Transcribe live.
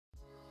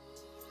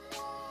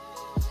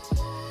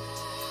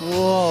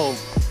Whoa.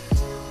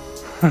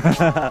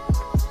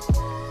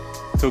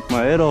 Took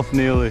my head off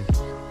nearly.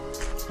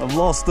 I've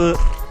lost it.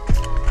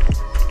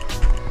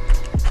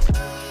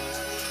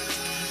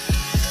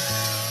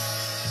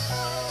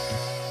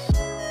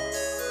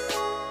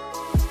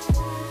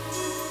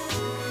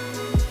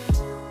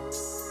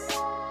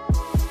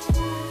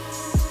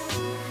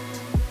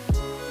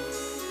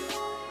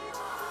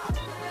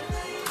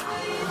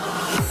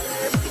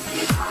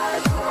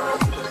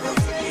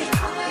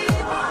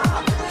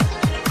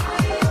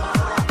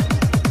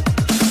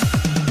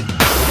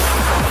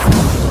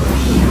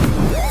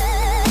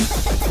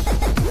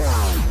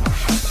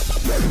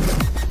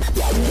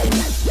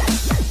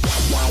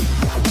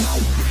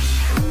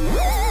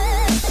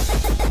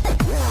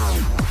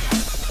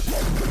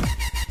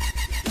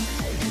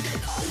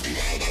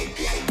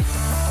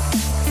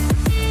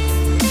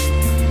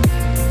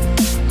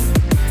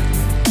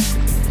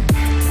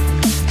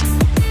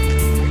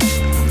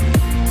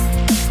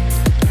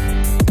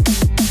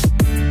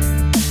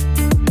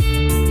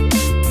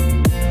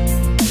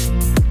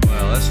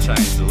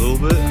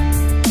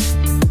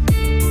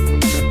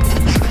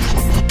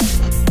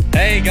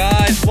 Hey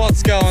guys,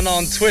 what's going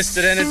on?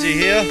 Twisted Energy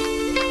here.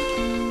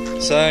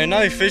 So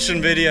no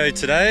fishing video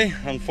today,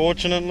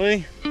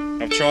 unfortunately.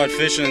 I've tried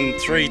fishing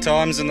 3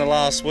 times in the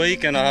last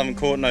week and I haven't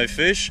caught no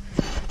fish.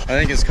 I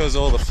think it's because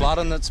of all the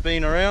flooding that's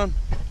been around.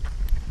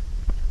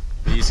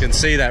 You can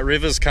see that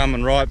river's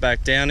coming right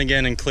back down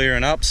again and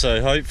clearing up,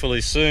 so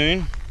hopefully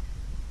soon,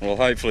 well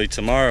hopefully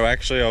tomorrow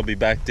actually, I'll be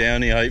back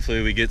down here.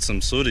 Hopefully we get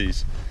some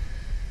sooties.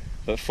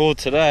 But for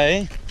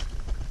today,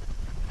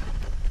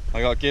 I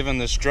got given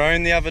this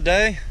drone the other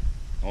day.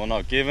 Well,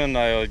 not given,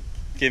 they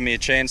give me a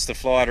chance to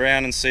fly it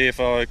around and see if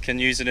I can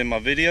use it in my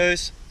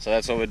videos. So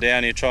that's what we're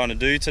down here trying to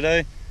do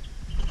today.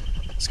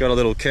 It's got a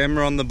little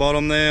camera on the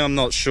bottom there. I'm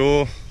not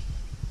sure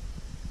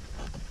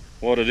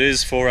what it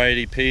is,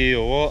 480p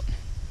or what.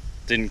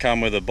 Didn't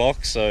come with a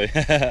box, so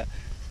but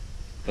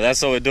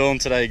that's what we're doing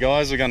today,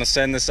 guys. We're going to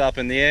send this up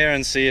in the air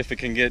and see if it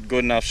can get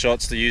good enough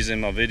shots to use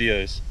in my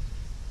videos.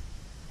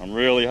 I'm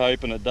really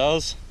hoping it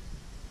does.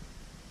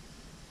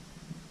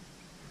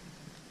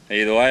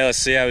 Either way, let's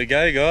see how we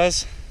go,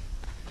 guys.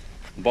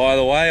 By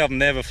the way, I've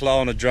never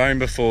flown a drone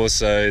before,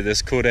 so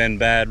this could end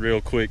bad real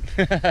quick.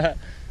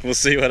 We'll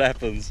see what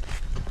happens.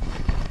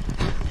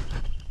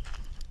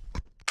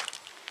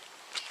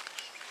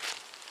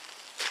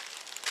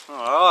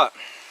 Alright,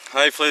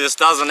 hopefully this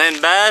doesn't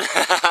end bad.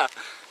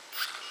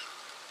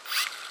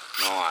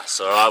 Nice,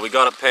 alright, we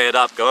got it paired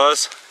up,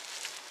 guys.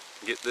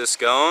 Get this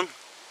going.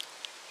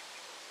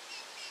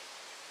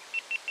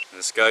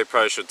 This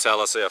GoPro should tell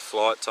us our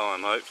flight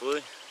time,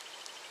 hopefully.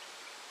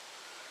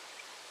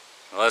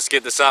 Well, let's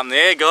get this up in the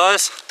air,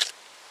 guys.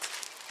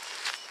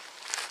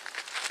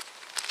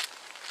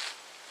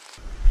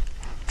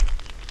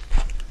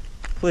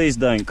 Please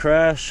don't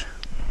crash.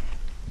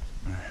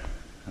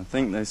 I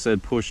think they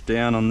said push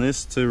down on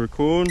this to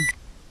record.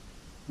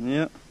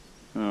 Yep.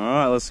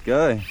 Alright, let's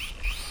go.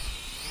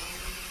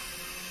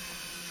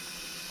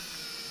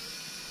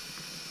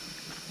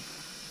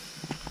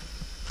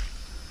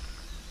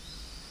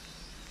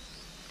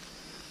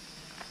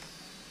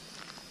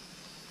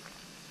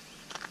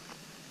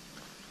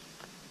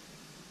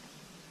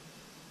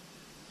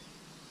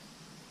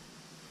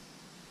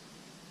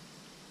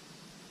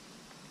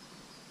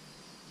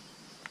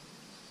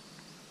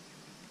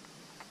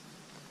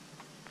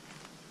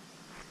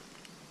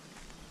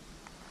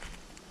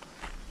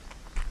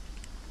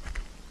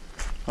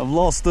 I've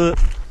lost it.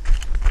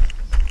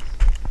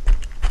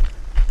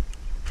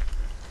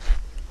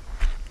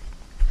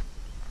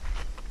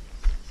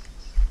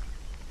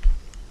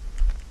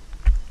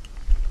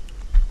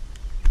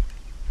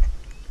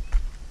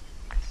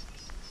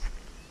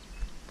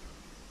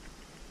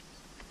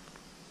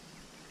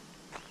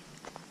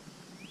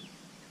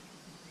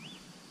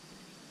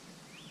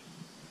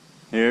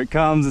 Here it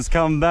comes, it's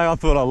coming back. I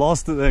thought I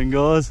lost it then,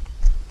 guys.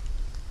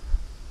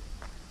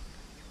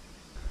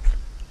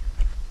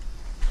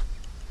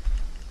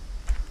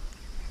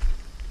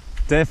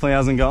 Definitely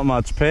hasn't got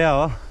much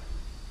power.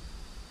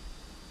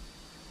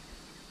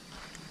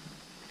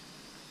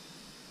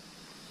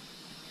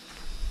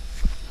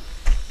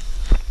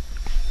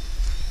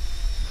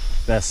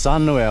 There's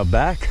sun to our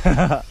back.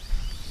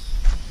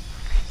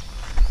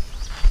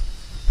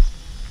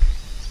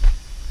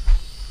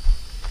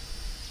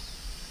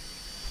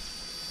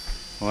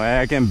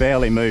 Well, I can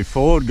barely move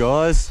forward,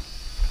 guys.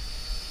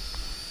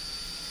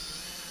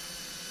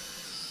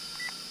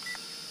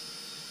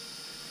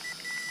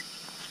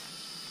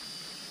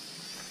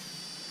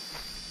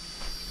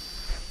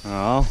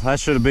 Oh, that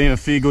should have been a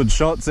few good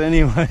shots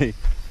anyway.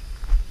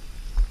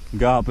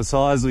 Go up as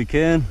high as we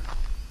can.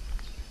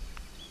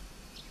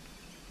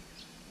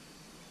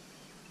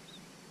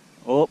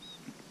 Oh,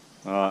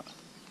 alright.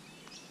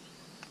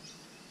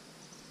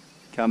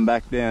 Come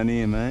back down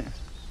here, mate.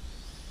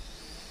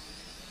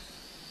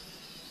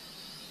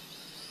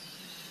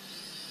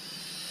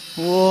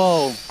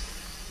 Whoa.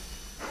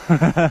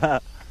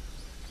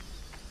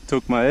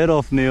 Took my head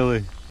off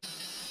nearly.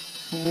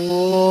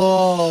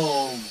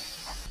 Whoa.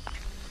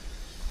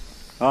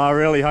 I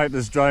really hope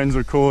this drone's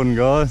recording,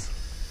 guys.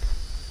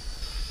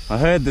 I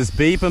heard this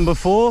beeping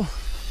before.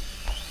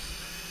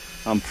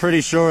 I'm pretty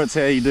sure it's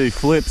how you do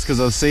flips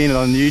because I've seen it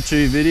on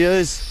YouTube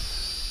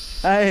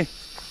videos. Hey!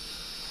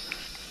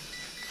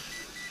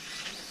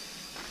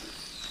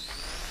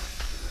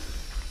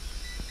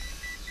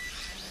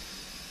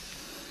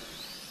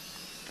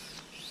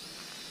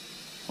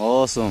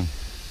 Awesome.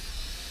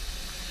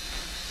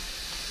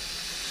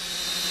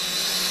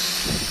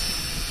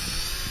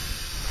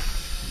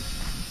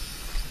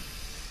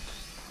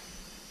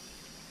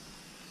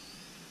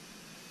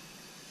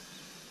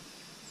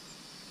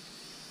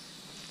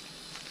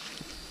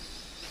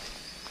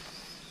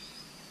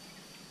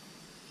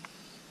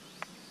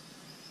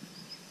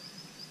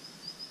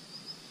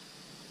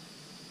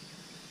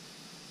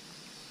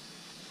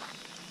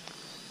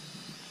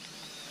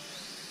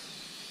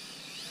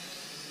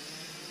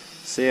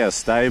 See how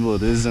stable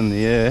it is in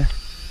the air.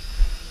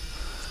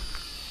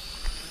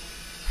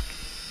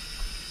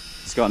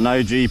 It's got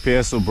no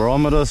GPS or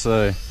barometer,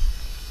 so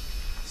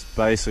it's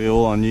basically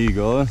all on you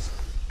guys.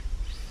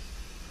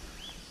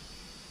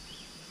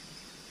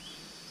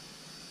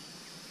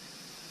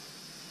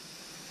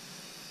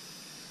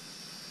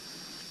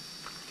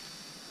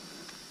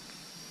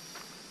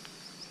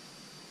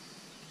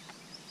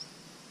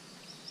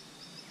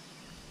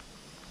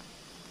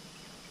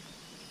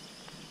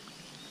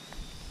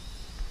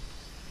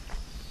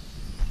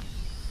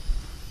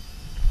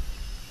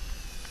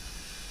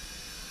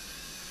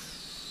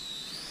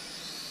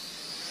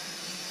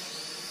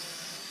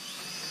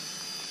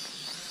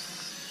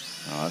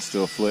 Oh,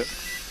 still flip.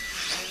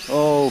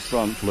 Oh,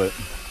 front flip.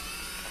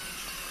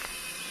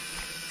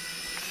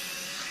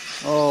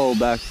 Oh,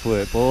 back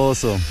flip.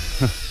 Awesome.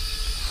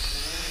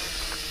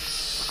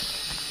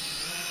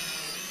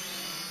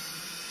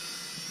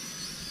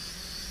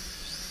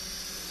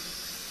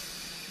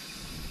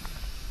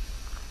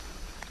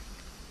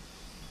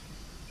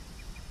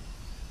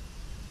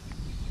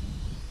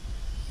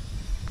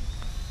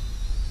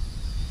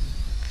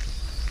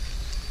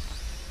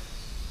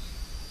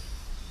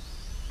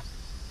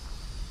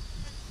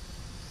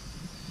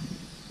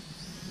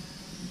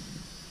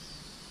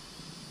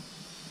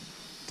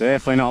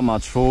 Definitely not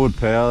much forward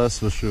power, that's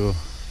for sure.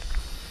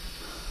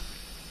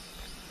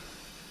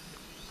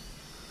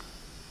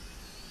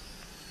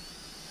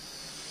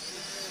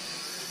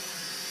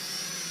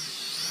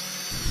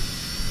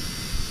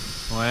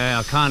 Wow,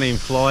 I can't even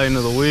fly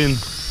into the wind.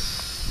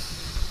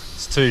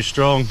 It's too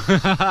strong.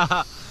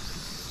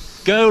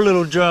 Go,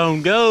 little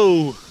drone,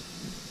 go!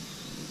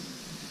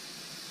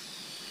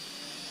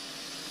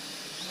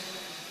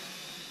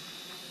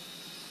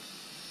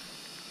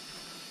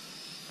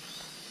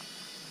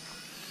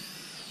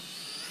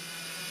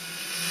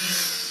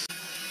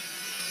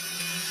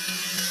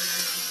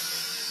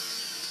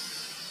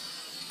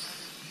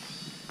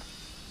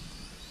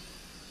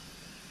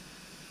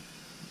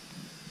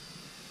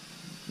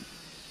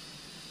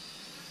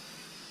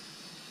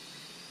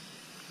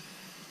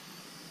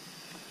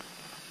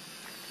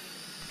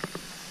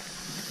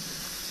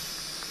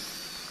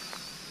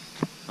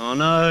 Oh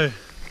no!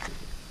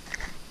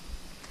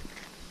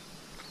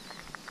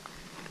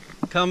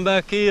 Come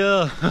back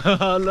here!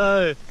 Oh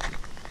no!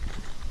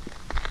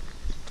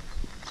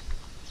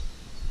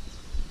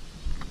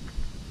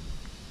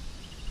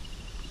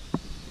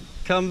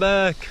 Come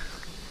back!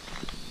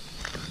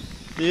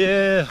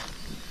 Yeah!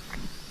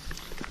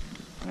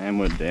 And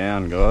we're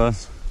down,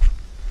 guys.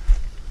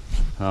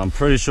 I'm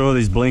pretty sure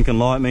this blinking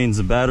light means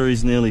the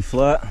battery's nearly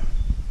flat.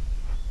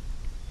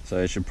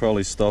 So you should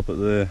probably stop it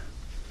there.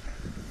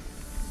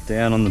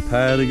 Down on the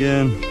pad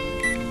again.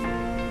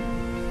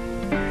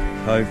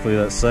 Hopefully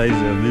that saves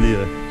our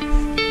video.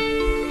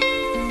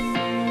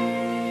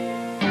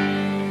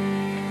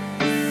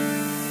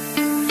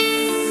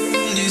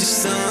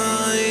 This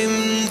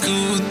time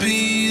could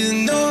be the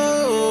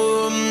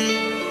norm.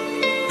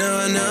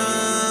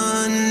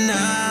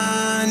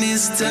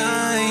 This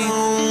time.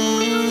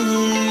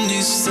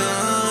 This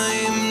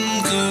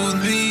time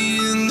could be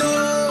the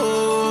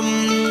norm.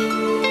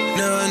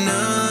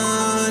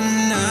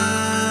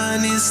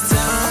 This time.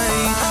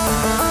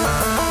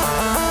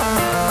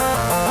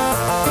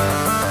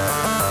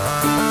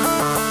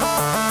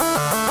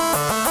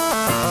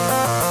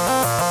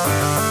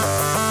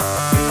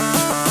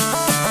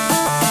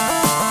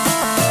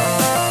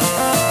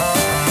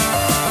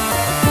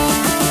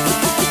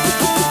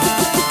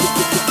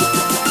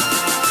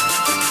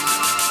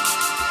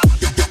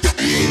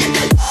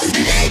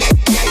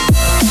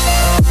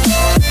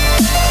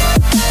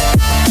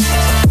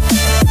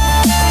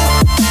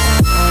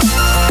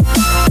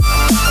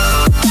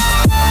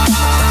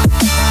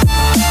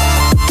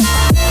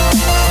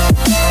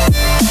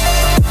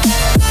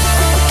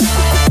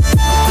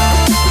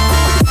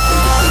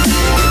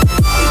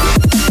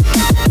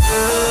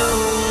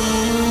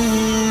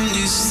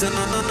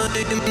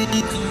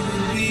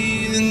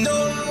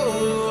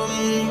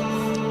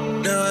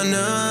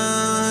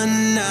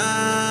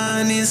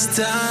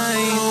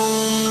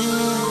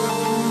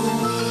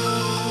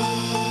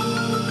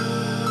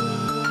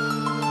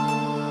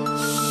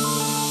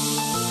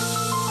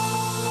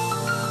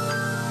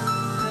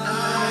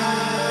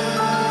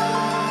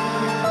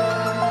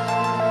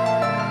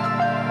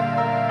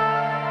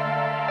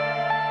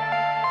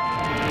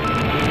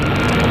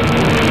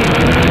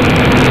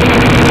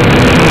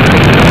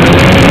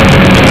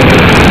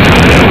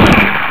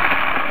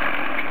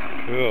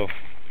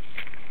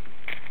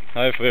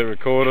 hopefully it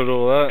recorded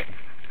all that.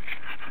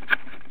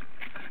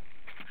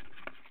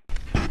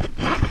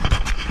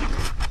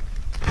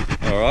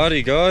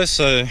 Alrighty guys,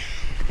 so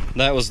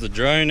that was the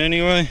drone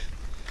anyway.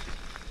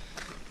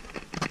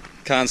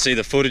 Can't see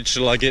the footage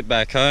till I get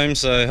back home,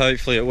 so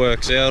hopefully it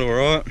works out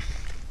alright.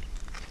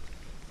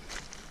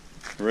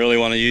 Really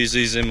want to use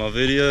these in my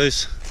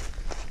videos.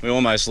 We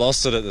almost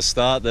lost it at the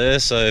start there,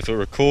 so if it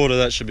recorded,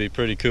 that should be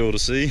pretty cool to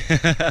see.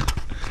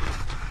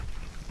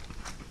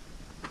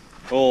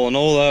 All in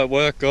all, that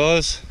worked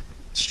guys.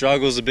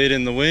 Struggles a bit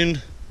in the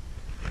wind,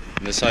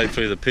 and just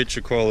hopefully the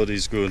picture quality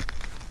is good.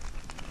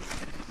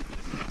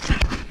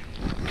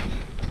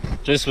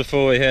 Just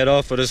before we head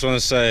off, I just want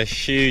to say a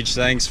huge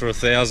thanks for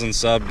 1,000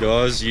 sub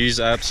guys. Yous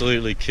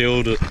absolutely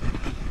killed it.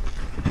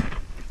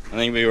 I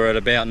think we were at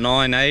about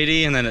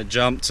 980 and then it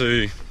jumped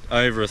to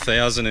over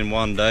 1,000 in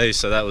one day,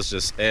 so that was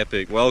just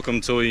epic.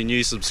 Welcome to all you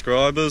new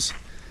subscribers.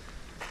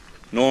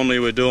 Normally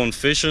we're doing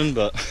fishing,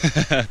 but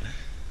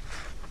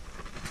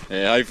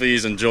yeah, hopefully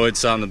you've enjoyed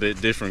something a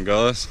bit different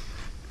guys.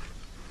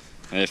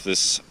 And if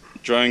this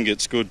drone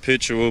gets good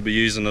picture, we'll be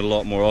using it a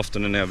lot more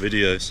often in our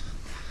videos.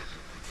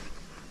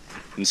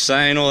 And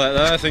saying all that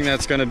though, I think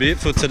that's going to be it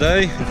for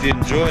today. If you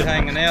enjoyed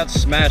hanging out,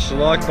 smash the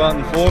like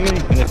button for me,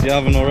 and if you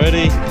haven't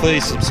already,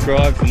 please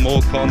subscribe for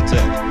more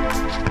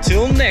content.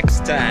 Till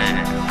next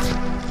time.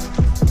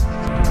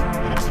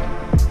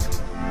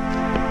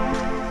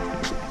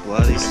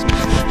 Bloody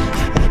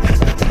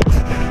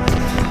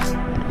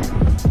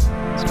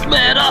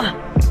splatter.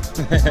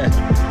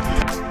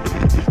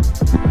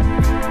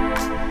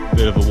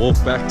 Bit of a walk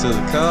back to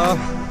the car.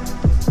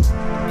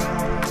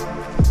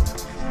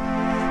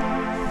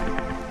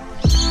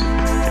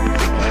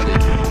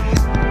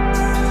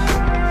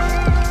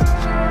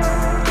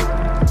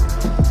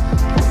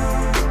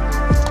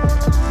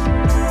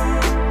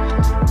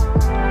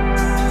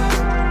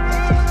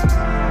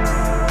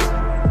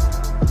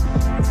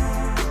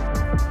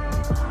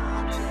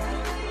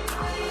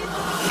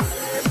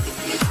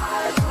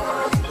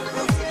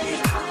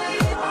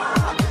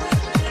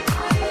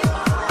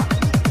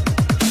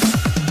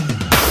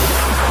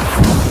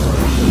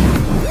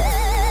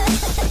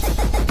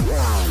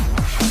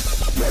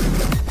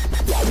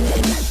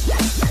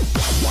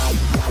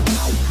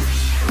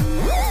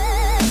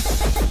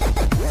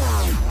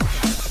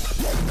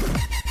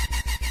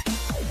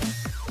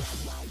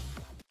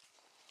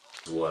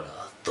 What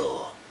I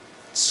thought.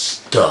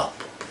 Stop.